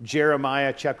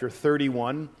Jeremiah chapter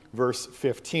 31, verse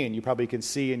 15. You probably can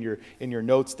see in your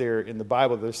notes there in the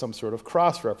Bible, there's some sort of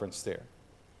cross-reference there.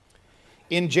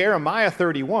 In Jeremiah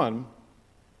 31,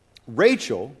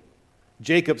 Rachel,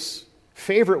 Jacob's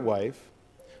favorite wife,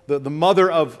 the mother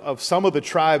of some of the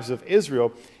tribes of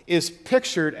Israel, is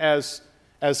pictured as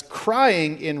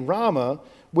crying in Ramah,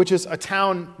 which is a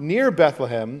town near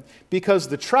Bethlehem, because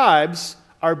the tribes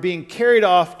are being carried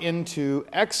off into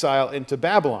exile into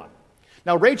Babylon.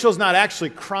 Now, Rachel's not actually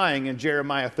crying in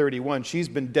Jeremiah 31. She's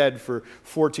been dead for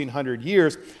 1,400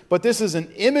 years. But this is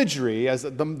an imagery, as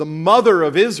the mother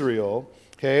of Israel,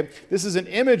 okay, this is an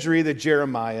imagery that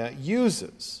Jeremiah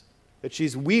uses, that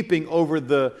she's weeping over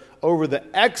the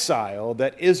exile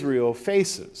that Israel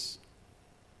faces.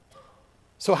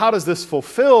 So how does this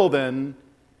fulfill, then,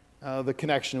 the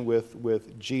connection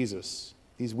with Jesus?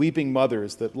 These weeping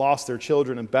mothers that lost their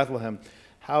children in Bethlehem,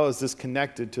 how is this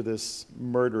connected to this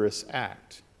murderous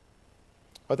act?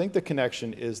 I think the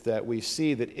connection is that we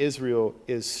see that Israel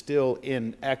is still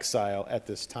in exile at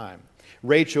this time.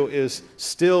 Rachel is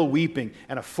still weeping,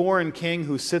 and a foreign king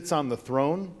who sits on the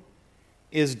throne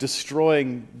is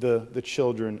destroying the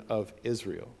children of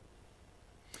Israel.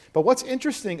 But what's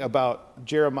interesting about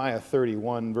Jeremiah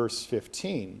 31, verse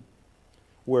 15,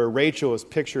 where Rachel is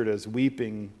pictured as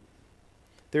weeping,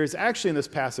 there's actually in this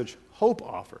passage hope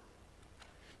offered.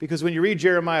 Because when you read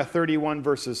Jeremiah 31,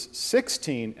 verses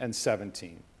 16 and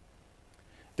 17,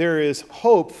 there is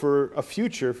hope for a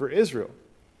future for Israel.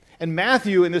 And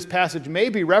Matthew in this passage may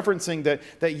be referencing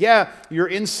that yeah, you're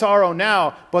in sorrow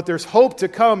now, but there's hope to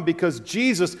come because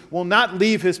Jesus will not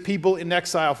leave his people in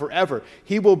exile forever.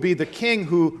 He will be the king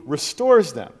who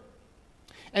restores them.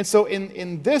 And so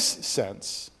in this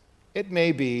sense, it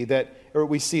may be that, or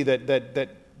we see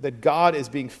that God is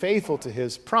being faithful to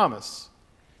his promise.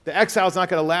 The exile is not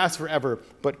going to last forever,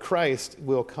 but Christ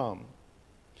will come.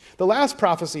 The last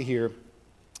prophecy here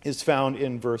is found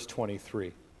in verse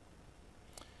 23.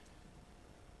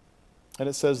 And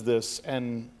it says this,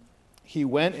 "And he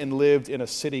went and lived in a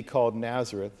city called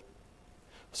Nazareth,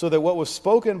 so that what was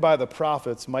spoken by the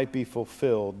prophets might be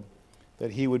fulfilled,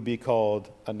 that he would be called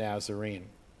a Nazarene."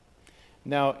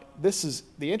 Now, this is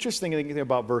the interesting thing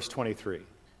about verse 23,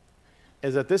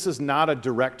 is that this is not a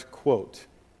direct quote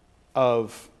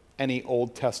of any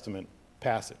Old Testament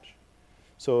passage.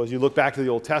 So as you look back to the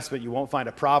Old Testament, you won't find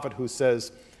a prophet who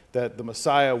says that the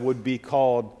Messiah would be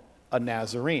called a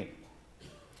Nazarene.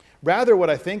 Rather, what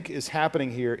I think is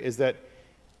happening here is that,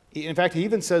 in fact, he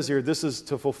even says here, this is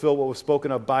to fulfill what was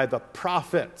spoken of by the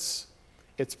prophets.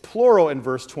 It's plural in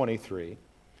verse 23.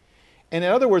 And in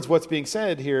other words, what's being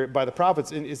said here by the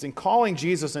prophets is in calling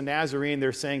Jesus a Nazarene,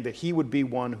 they're saying that he would be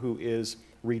one who is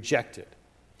rejected,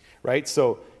 right?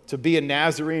 So to be a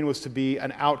Nazarene was to be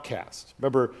an outcast.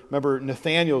 Remember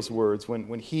Nathanael's words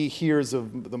when he hears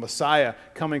of the Messiah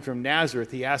coming from Nazareth.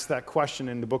 He asked that question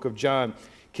in the book of John,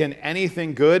 can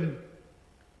anything good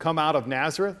come out of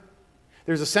Nazareth?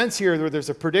 There's a sense here where there's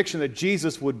a prediction that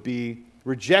Jesus would be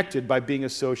rejected by being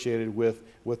associated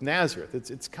with Nazareth.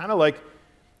 It's kind of like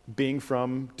being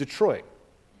from Detroit,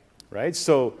 right?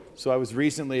 So I was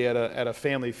recently at a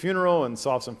family funeral and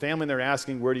saw some family, and they're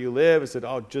asking, where do you live? I said,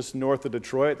 oh, just north of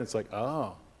Detroit. And it's like,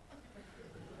 oh,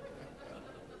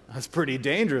 that's pretty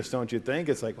dangerous, don't you think?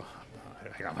 It's like,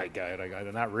 oh my God,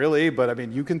 not really, but I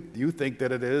mean, you think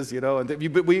that it is, you know.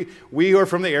 And but we are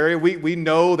from the area. We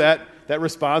know that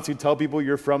response. You tell people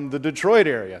you're from the Detroit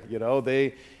area, you know.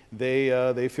 They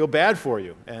feel bad for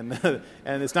you, and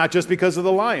and it's not just because of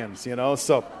the Lions, you know.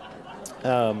 So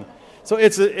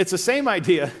it's the same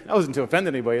idea. I wasn't to offend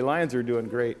anybody. Lions are doing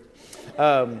great.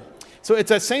 So it's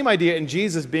that same idea in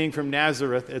Jesus being from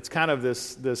Nazareth. It's kind of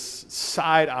this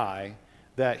side eye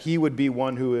that he would be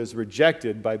one who is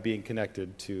rejected by being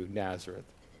connected to Nazareth.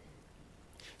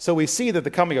 So we see that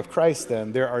the coming of Christ,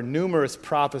 then, there are numerous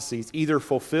prophecies either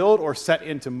fulfilled or set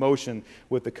into motion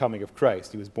with the coming of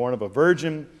Christ. He was born of a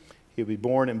virgin. He would be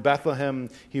born in Bethlehem.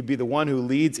 He would be the one who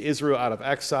leads Israel out of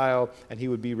exile, and he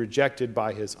would be rejected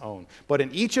by his own. But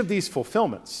in each of these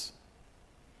fulfillments,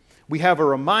 we have a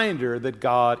reminder that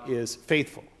God is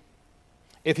faithful.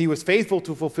 If he was faithful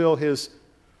to fulfill his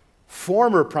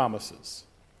former promises,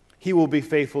 he will be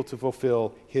faithful to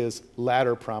fulfill his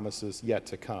latter promises yet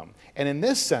to come. And in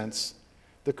this sense,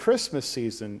 the Christmas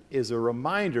season is a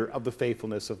reminder of the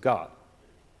faithfulness of God.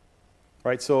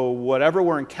 Right? So whatever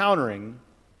we're encountering,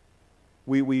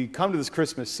 we come to this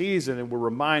Christmas season and we're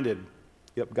reminded,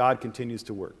 yep, God continues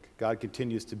to work. God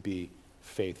continues to be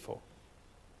faithful.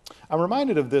 I'm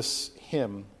reminded of this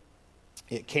hymn,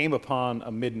 "It Came Upon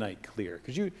a Midnight Clear."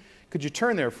 Could you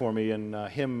turn there for me in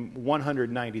hymn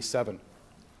 197?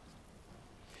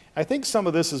 I think some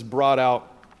of this is brought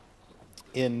out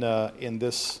in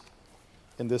this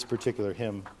particular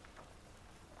hymn.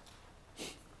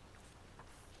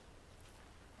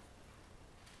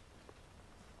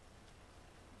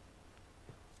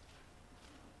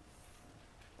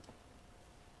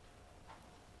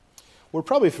 We're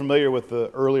probably familiar with the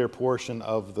earlier portion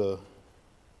of the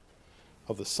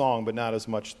song, but not as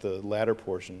much the latter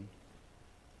portion.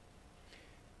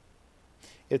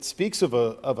 It speaks of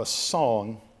a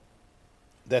song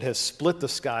that has split the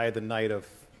sky the night of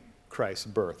Christ's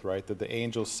birth, right? That the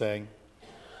angels sang.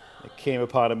 It came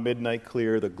upon a midnight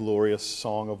clear, the glorious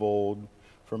song of old,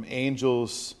 from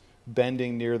angels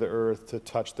bending near the earth to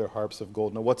touch their harps of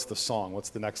gold. Now, what's the song? What's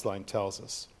the next line tells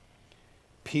us?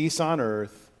 Peace on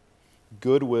earth,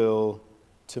 goodwill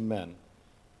to men.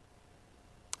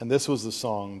 And this was the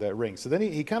song that rings. So then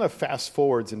he kind of fast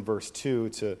forwards in verse 2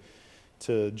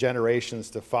 to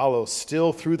generations to follow.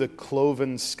 Still through the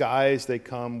cloven skies they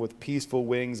come with peaceful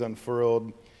wings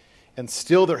unfurled, and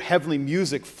still their heavenly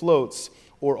music floats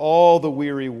o'er all the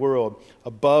weary world.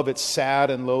 Above its sad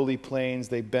and lowly plains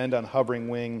they bend on hovering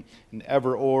wing, and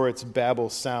ever o'er its babel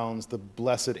sounds the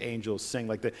blessed angels sing.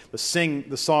 Like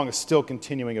the song is still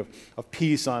continuing of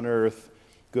peace on earth,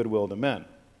 goodwill to men.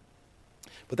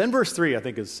 But then verse 3 I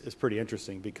think is pretty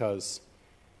interesting, because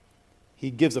he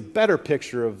gives a better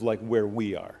picture of like where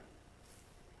we are.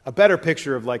 A better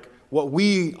picture of like what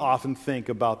we often think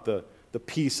about the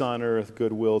peace on earth,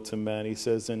 goodwill to men. He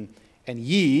says, and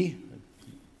ye,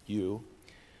 you,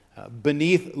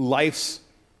 beneath life's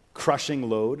crushing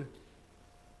load,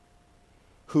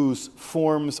 whose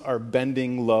forms are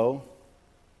bending low,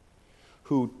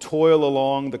 who toil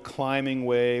along the climbing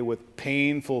way with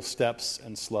painful steps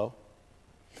and slow.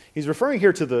 He's referring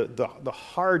here to the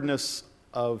hardness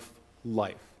of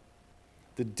life,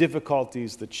 the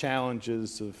difficulties, the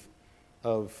challenges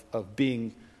of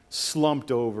being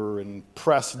slumped over and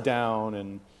pressed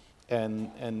down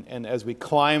and as we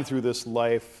climb through this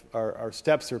life, our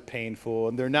steps are painful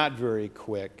and they're not very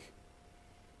quick.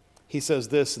 He says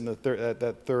this in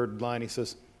that third line. He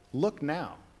says, "Look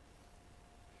now,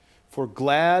 for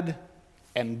glad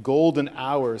and golden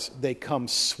hours, they come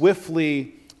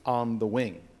swiftly on the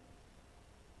wing.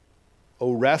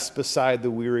 O rest beside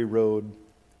the weary road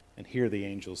and hear the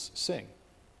angels sing."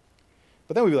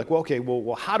 But then we'd be like,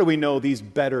 well, how do we know these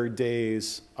better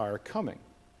days are coming?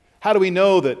 How do we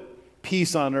know that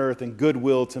peace on earth and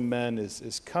goodwill to men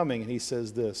is coming? And he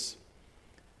says this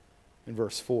in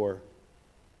verse 4,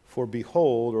 "For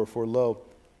behold," or for lo,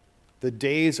 "the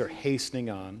days are hastening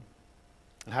on."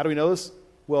 And how do we know this?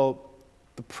 Well,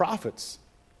 the prophets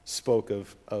spoke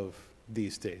of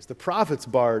these days. The prophets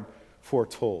Bard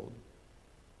foretold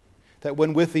that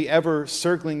when with the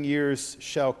ever-circling years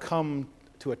shall come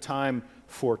to a time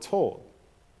foretold,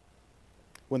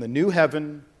 when the new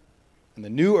heaven and the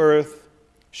new earth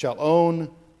shall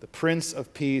own the Prince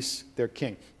of Peace, their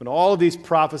King. When all of these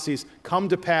prophecies come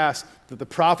to pass that the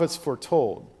prophets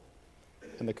foretold,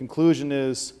 and the conclusion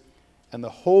is, and the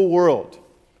whole world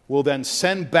will then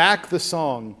send back the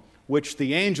song which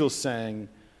the angels sang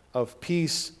of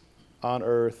peace on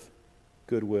earth,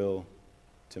 goodwill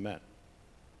to men.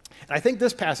 And I think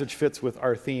this passage fits with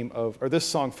our theme this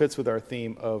song fits with our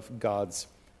theme of God's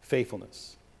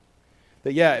faithfulness.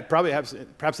 That,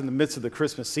 perhaps in the midst of the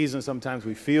Christmas season, sometimes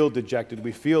we feel dejected,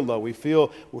 we feel low, we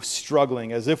feel we're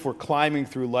struggling, as if we're climbing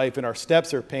through life and our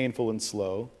steps are painful and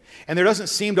slow. And there doesn't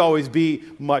seem to always be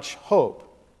much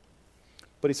hope.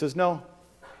 But he says, no.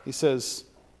 He says,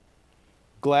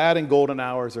 glad and golden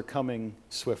hours are coming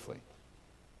swiftly.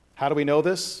 How do we know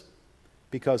this?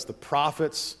 Because the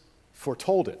prophets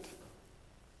foretold it.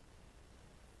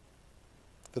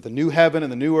 That the new heaven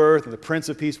and the new earth and the Prince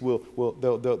of Peace the new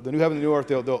heaven and the new earth,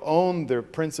 they'll own their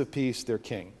Prince of Peace, their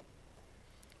King.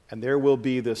 And there will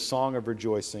be this song of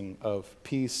rejoicing of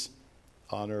peace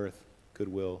on earth,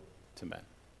 goodwill to men.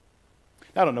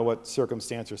 I don't know what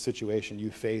circumstance or situation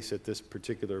you face at this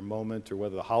particular moment, or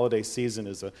whether the holiday season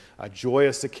is a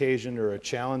joyous occasion or a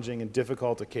challenging and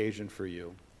difficult occasion for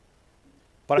you.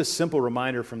 But a simple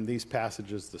reminder from these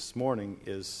passages this morning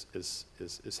is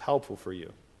helpful for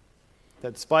you. That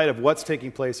in spite of what's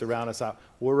taking place around us,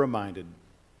 we're reminded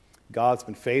God's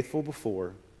been faithful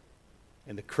before,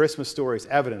 and the Christmas story is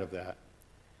evident of that.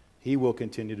 He will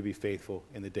continue to be faithful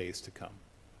in the days to come.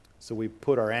 So we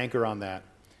put our anchor on that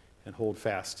and hold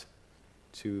fast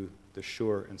to the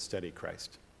sure and steady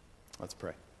Christ. Let's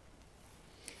pray.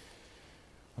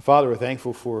 Father, we're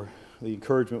thankful for the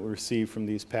encouragement we receive from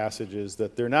these passages,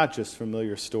 that they're not just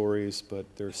familiar stories, but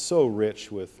they're so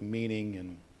rich with meaning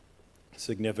and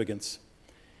significance.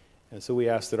 And so we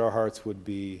ask that our hearts would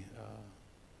be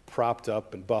propped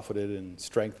up and buffeted and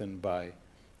strengthened by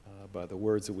the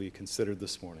words that we considered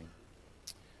this morning.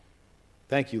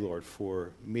 Thank you, Lord,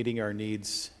 for meeting our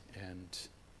needs and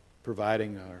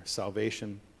providing our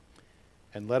salvation.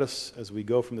 And let us, as we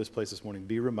go from this place this morning,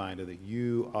 be reminded that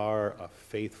you are a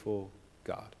faithful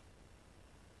God,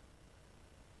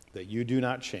 that you do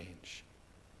not change,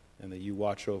 and that you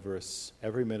watch over us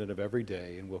every minute of every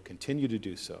day and will continue to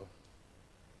do so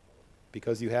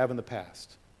because you have in the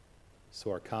past.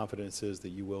 So our confidence is that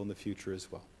you will in the future as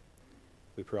well.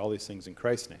 We pray all these things in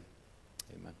Christ's name.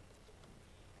 Amen.